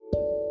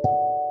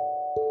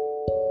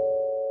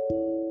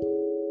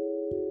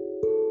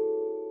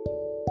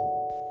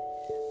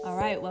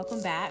right,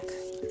 welcome back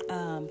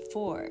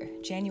for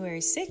January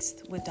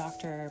 6th with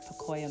Dr.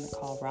 Pacoya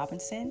McCall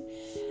Robinson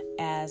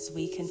as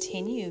we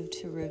continue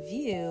to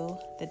review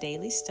the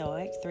Daily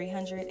Stoic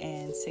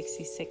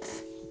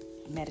 366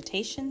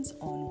 meditations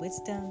on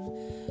wisdom,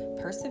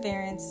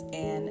 perseverance,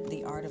 and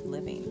the art of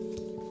living.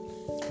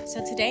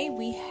 So today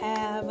we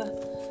have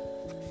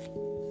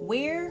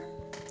where,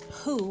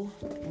 who,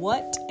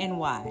 what, and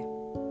why.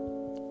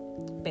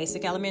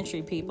 Basic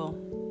elementary,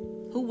 people.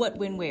 Who, what,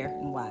 when, where,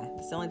 and why.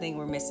 That's the only thing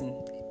we're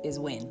missing is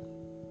when.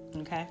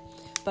 Okay?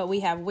 But we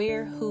have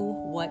where, who,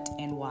 what,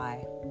 and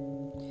why.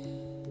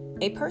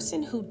 A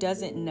person who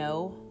doesn't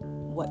know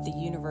what the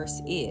universe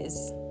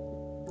is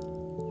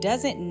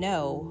doesn't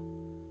know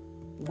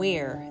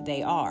where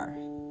they are.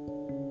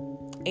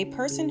 A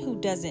person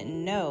who doesn't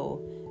know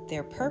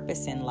their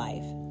purpose in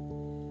life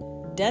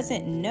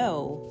doesn't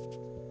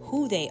know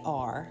who they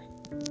are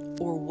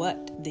or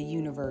what the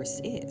universe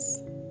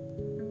is.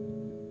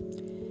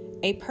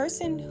 A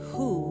person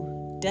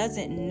who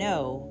doesn't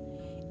know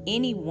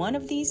any one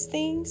of these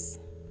things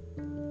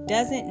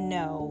doesn't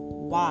know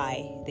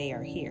why they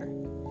are here.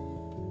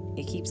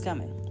 It keeps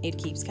coming. It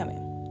keeps coming.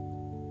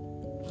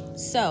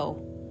 So,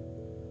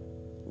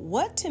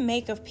 what to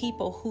make of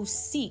people who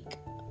seek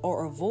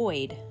or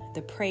avoid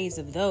the praise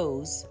of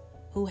those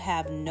who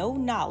have no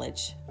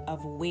knowledge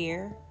of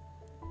where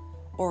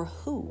or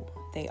who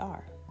they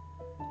are?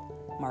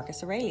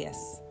 Marcus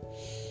Aurelius.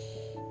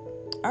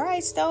 All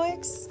right,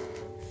 Stoics.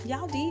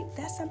 Y'all deep?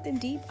 That's something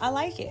deep. I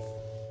like it.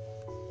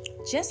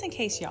 Just in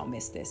case y'all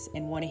missed this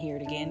and want to hear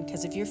it again,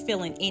 because if you're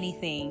feeling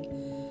anything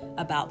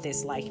about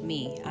this like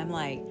me, I'm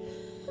like,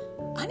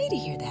 I need to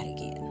hear that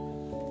again.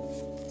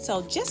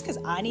 So just because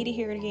I need to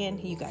hear it again,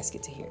 you guys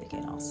get to hear it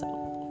again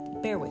also.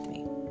 Bear with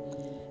me.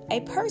 A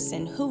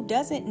person who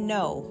doesn't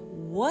know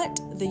what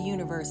the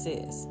universe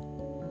is.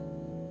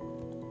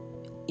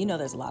 You know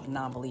there's a lot of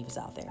non-believers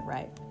out there,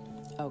 right?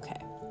 Okay.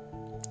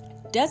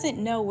 Doesn't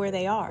know where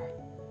they are.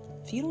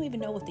 If you don't even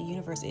know what the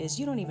universe is,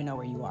 you don't even know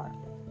where you are.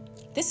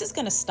 This is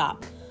going to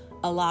stop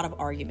a lot of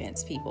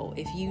arguments, people,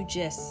 if you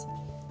just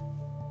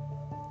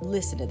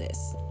listen to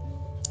this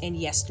in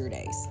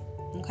yesterday's,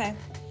 okay?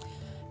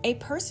 A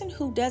person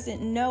who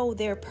doesn't know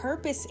their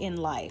purpose in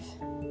life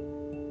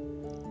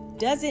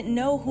doesn't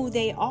know who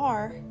they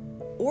are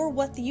or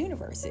what the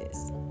universe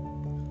is.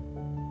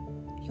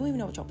 You don't even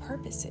know what your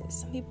purpose is.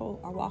 Some people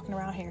are walking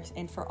around here,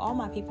 and for all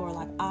my people are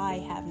like, I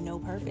have no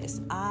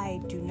purpose. I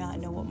do not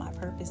know what my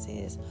purpose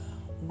is.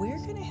 We're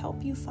going to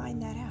help you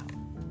find that out.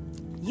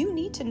 You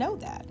need to know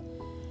that.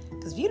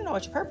 Because if you don't know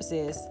what your purpose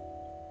is,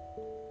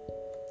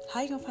 how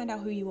are you going to find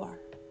out who you are?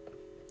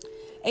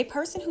 A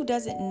person who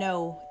doesn't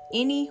know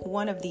any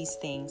one of these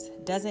things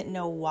doesn't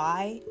know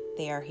why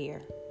they are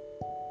here.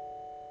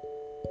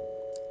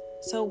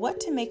 So what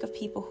to make of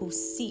people who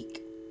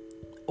seek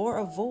or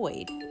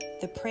avoid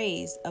the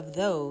praise of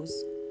those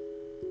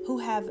who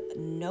have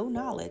no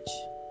knowledge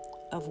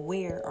of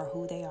where or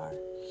who they are?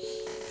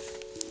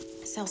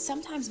 So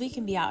sometimes we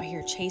can be out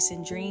here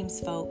chasing dreams,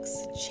 folks,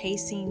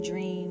 chasing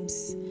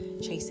dreams,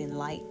 chasing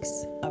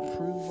likes,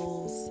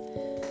 approvals.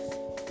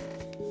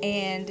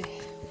 And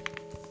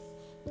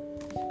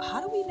how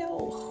do we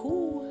know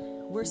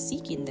who we're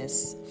seeking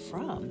this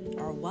from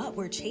or what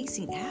we're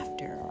chasing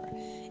after or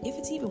if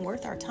it's even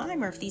worth our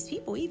time or if these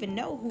people even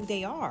know who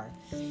they are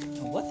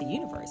or what the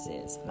universe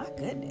is? My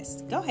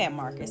goodness. Go ahead,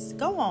 Marcus.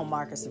 Go on,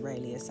 Marcus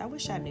Aurelius. I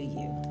wish I knew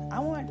you. I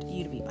want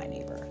you to be my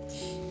neighbor.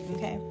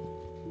 Okay?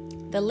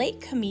 The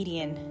late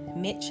comedian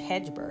Mitch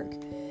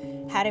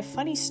Hedberg had a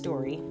funny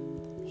story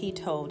he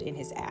told in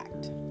his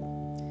act.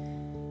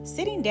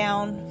 Sitting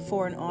down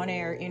for an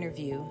on-air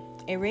interview,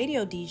 a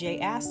radio DJ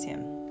asked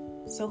him,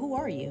 "So who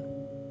are you?"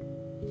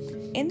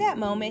 In that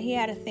moment, he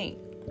had to think,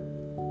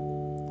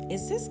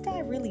 is this guy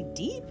really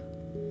deep?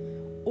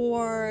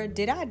 Or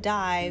did I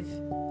drive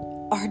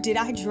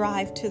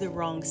to the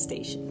wrong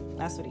station?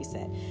 That's what he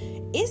said.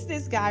 Is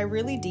this guy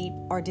really deep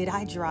or did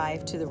I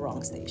drive to the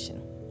wrong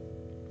station?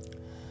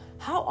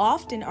 How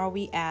often are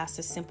we asked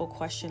a simple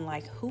question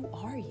like, who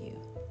are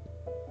you?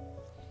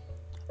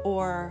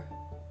 Or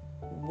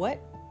what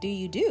do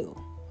you do?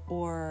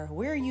 Or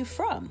where are you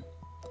from?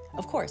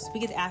 Of course, we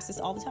get asked this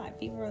all the time.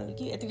 People are like,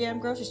 at the damn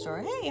grocery store,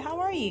 hey, how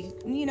are you?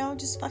 You know,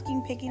 just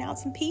fucking picking out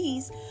some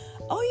peas.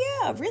 Oh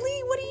yeah,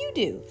 really? What do you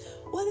do?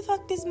 What the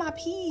fuck does my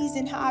peas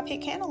and how I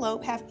pick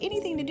cantaloupe have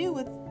anything to do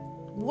with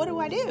what do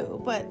I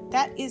do? But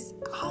that is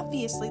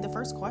obviously the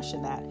first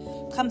question that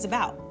comes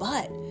about.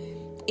 But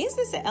is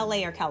this a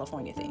LA or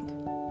California thing?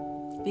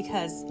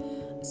 Because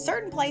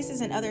certain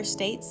places in other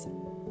states,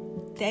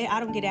 I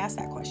don't get asked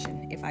that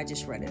question if I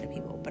just run into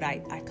people. But I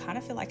kind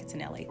of feel like it's an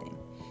LA thing.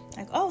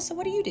 Like, oh, so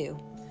what do you do?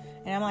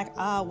 And I'm like,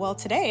 well,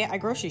 today I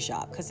grocery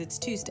shop because it's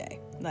Tuesday.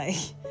 Like,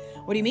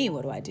 what do you mean?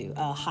 What do I do?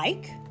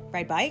 Hike?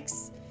 Ride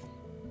bikes?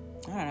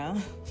 I don't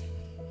know.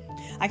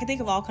 I can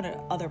think of all kind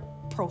of other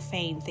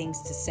profane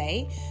things to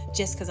say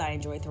just because I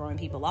enjoy throwing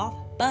people off.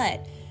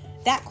 But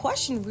that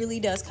question really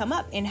does come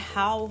up in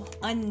how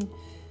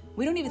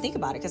we don't even think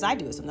about it, because I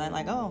do it sometimes.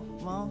 Like, oh,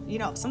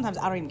 well, sometimes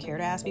I don't even care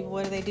to ask people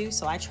what do they do.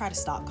 So I try to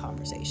stop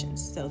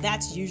conversations. So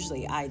that's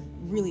usually, I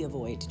really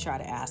avoid to try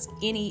to ask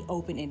any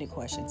open-ended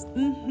questions.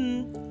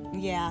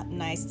 Yeah,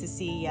 nice to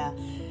see ya.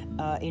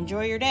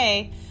 Enjoy your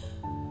day.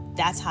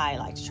 That's how I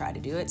like to try to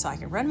do it. So I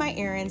can run my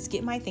errands,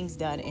 get my things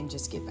done, and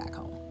just get back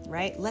home,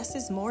 right? Less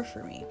is more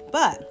for me.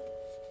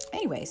 But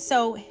anyway,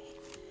 so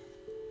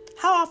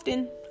how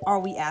often are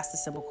we asked a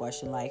simple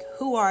question like,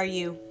 who are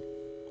you?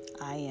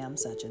 I am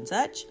such and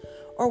such.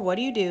 Or what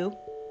do you do?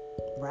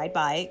 Ride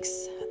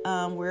bikes.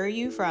 Where are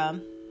you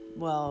from?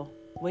 Well,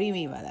 what do you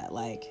mean by that?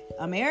 Like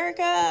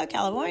America,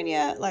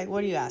 California? Like,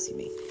 what are you asking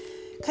me?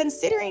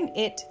 Considering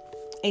it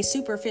a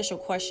superficial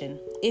question,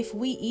 if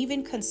we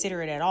even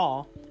consider it at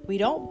all, we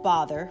don't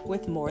bother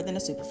with more than a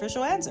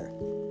superficial answer.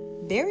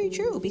 Very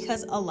true,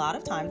 because a lot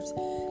of times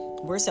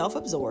we're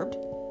self-absorbed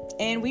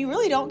and we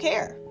really don't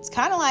care. It's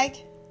kind of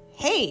like,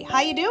 hey,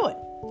 how you doing?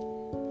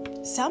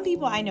 Some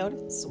people I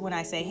notice when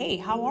I say, hey,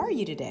 how are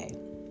you today?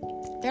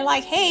 They're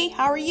like, hey,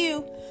 how are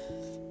you?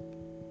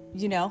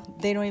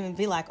 They don't even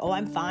be like, oh,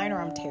 I'm fine, or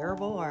I'm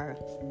terrible, or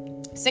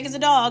sick as a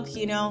dog,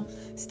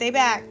 stay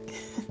back.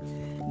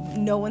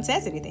 No one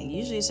says anything.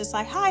 Usually it's just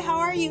like, hi, how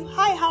are you?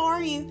 Hi, how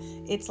are you?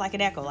 It's like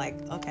an echo, like,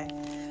 okay.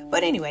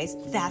 But anyways,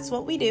 that's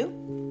what we do.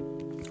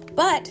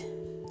 But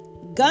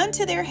gun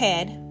to their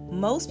head,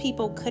 most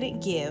people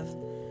couldn't give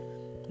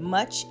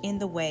much in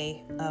the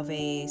way of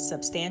a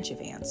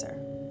substantive answer.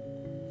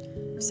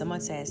 If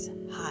someone says,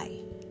 hi,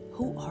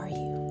 who are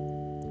you?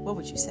 What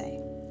would you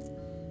say?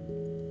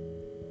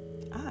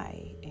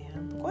 I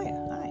am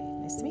Pakoya. Hi,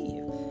 nice to meet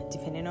you.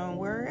 Depending on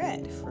where we're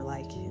at. If we're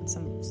like in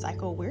some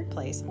psycho weird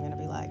place, I'm going to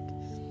be like,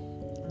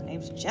 my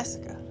name's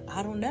Jessica.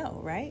 I don't know,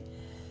 right?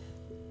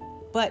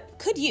 But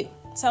could you?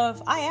 So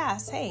if I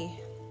ask, hey,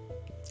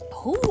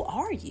 who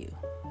are you?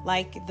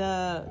 Like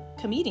the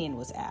comedian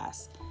was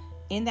asked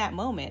in that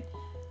moment,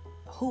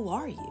 who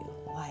are you?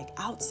 Like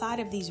outside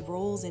of these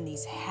roles and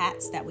these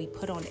hats that we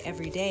put on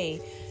every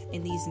day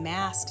and these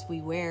masks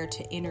we wear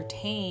to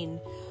entertain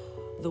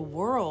the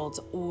world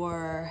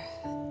or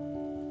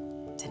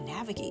to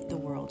navigate the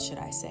world, should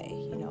I say,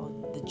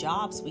 the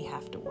jobs we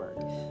have to work,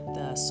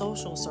 the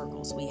social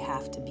circles we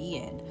have to be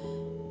in.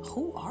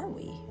 Who are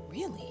we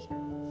really?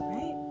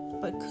 Right?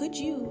 But could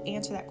you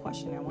answer that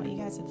question? I want you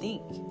guys to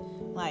think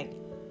like,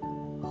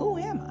 who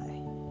am I?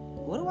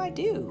 What do I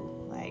do?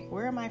 Like,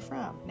 where am I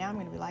from? Now I'm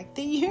going to be like,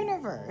 the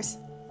universe.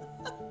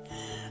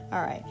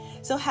 All right.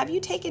 So have you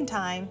taken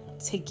time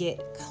to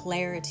get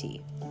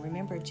clarity?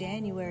 Remember,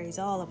 January is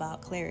all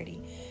about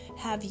clarity.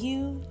 Have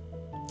you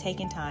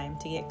taken time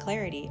to get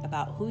clarity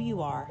about who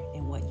you are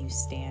and what you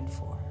stand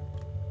for?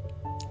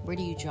 Where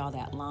do you draw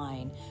that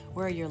line?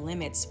 Where are your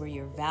limits, where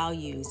your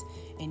values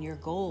and your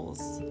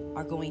goals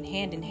are going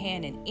hand in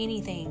hand, and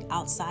anything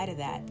outside of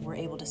that, we're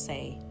able to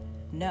say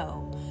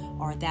no,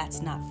 or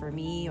that's not for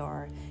me,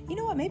 or you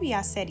know what, maybe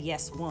I said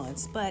yes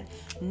once, but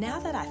now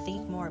that I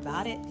think more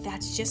about it,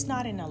 that's just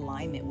not in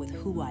alignment with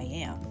who I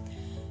am.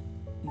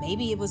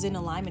 Maybe it was in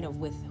alignment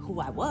with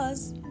who I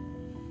was,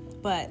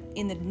 but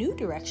in the new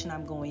direction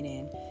I'm going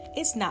in,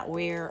 it's not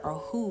where or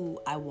who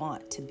I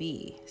want to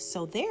be.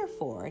 So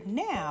therefore,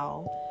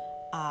 now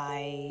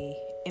I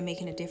am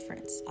making a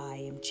difference. I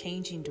am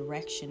changing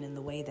direction in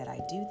the way that I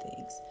do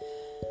things.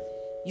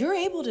 You're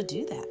able to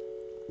do that,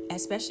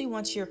 especially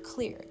once you're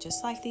clear.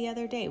 Just like the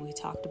other day, we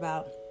talked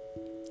about,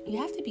 you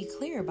have to be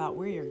clear about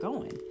where you're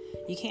going.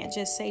 You can't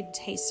just say,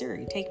 hey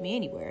Siri, take me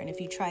anywhere. And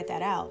if you tried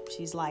that out,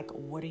 she's like,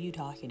 what are you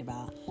talking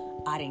about?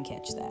 I didn't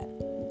catch that.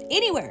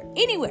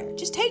 Anywhere,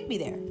 just take me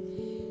there.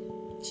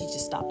 She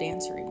just stopped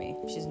answering me.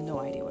 She has no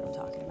idea what I'm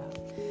talking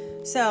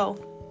about. So,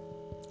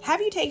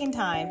 have you taken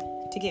time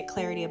to get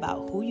clarity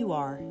about who you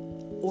are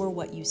or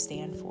what you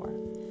stand for?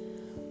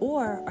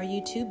 Or are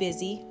you too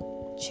busy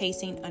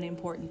chasing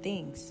unimportant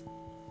things?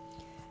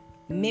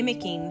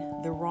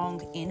 Mimicking the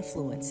wrong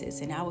influences.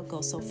 And I would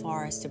go so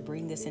far as to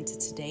bring this into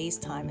today's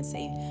time and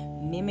say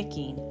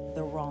mimicking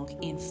the wrong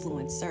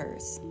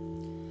influencers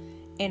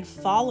and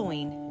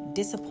following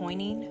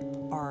disappointing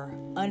or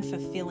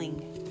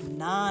unfulfilling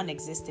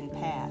non-existent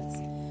paths.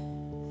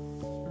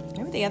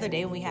 Remember the other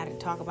day when we had to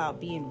talk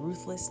about being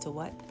ruthless to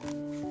what?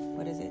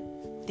 What is it?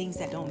 Things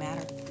that don't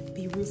matter.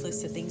 Be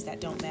ruthless to things that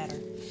don't matter.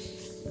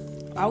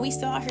 Are we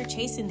still out here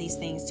chasing these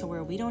things to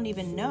where we don't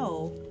even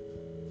know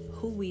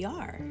who we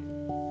are?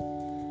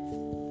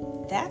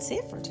 That's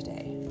it for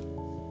today.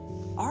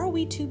 Are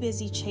we too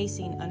busy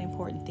chasing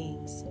unimportant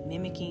things,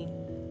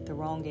 mimicking the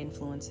wrong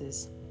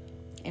influences,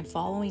 and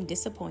following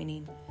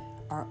disappointing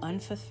or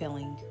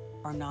unfulfilling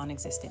or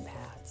non-existent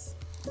paths?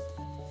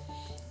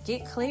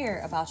 Get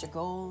clear about your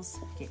goals.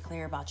 Get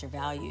clear about your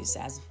values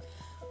as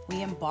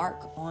we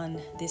embark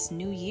on this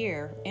new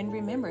year. And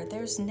remember,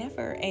 there's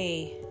never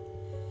a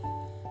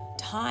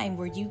time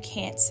where you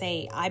can't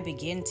say, I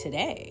begin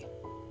today.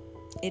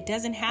 It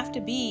doesn't have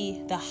to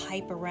be the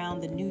hype around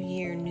the new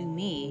year, new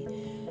me.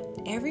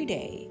 Every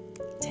day,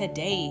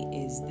 today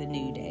is the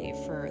new day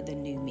for the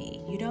new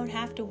me. You don't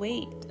have to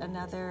wait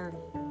another,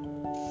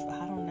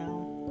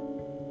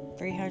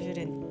 300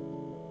 and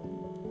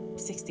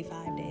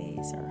 65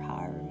 days or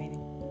however many,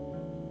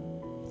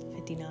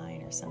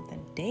 59 or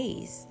something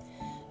days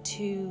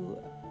to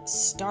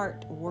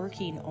start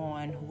working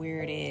on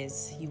where it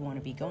is you want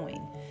to be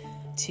going,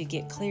 to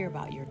get clear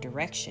about your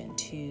direction,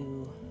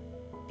 to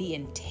be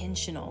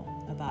intentional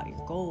about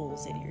your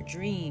goals and your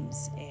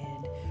dreams,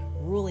 and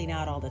ruling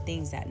out all the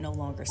things that no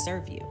longer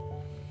serve you.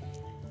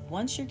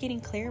 Once you're getting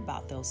clear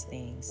about those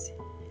things,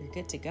 you're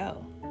good to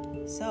go.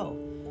 So,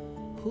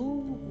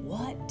 who,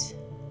 what,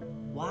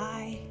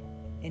 why,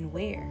 and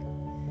where?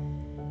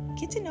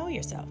 Get to know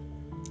yourself.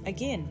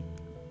 Again,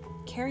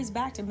 carries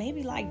back to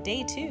maybe like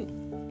day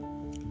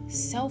 2.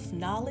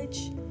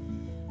 Self-knowledge.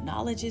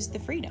 Knowledge is the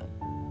freedom.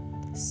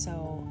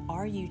 So,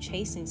 are you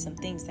chasing some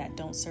things that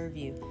don't serve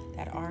you,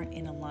 that aren't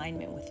in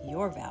alignment with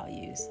your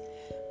values,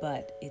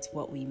 but it's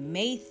what we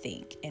may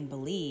think and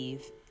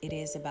believe it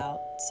is about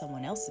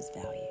someone else's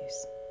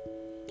values?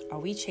 Are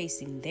we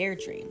chasing their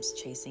dreams,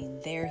 chasing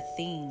their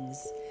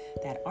things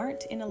that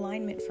aren't in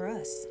alignment for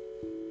us?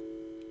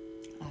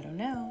 I don't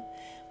know,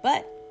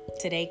 but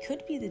today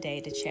could be the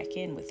day to check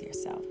in with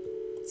yourself.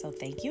 So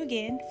thank you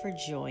again for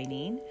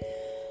joining.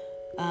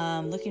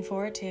 Looking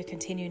forward to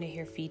continuing to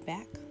hear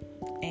feedback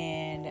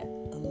and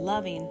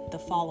loving the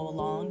follow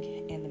along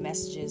and the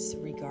messages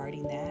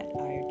regarding that.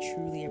 I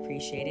truly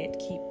appreciate it.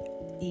 Keep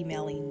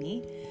emailing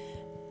me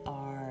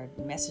or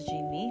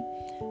messaging me.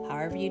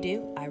 However you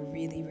do, I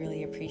really,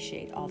 really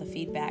appreciate all the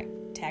feedback.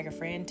 Tag a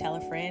friend, tell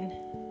a friend,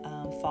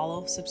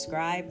 follow,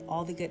 subscribe,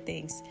 all the good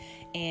things.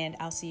 And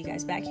I'll see you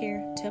guys back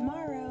here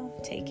tomorrow.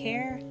 Take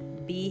care.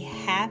 Be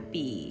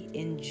happy.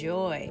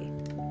 Enjoy.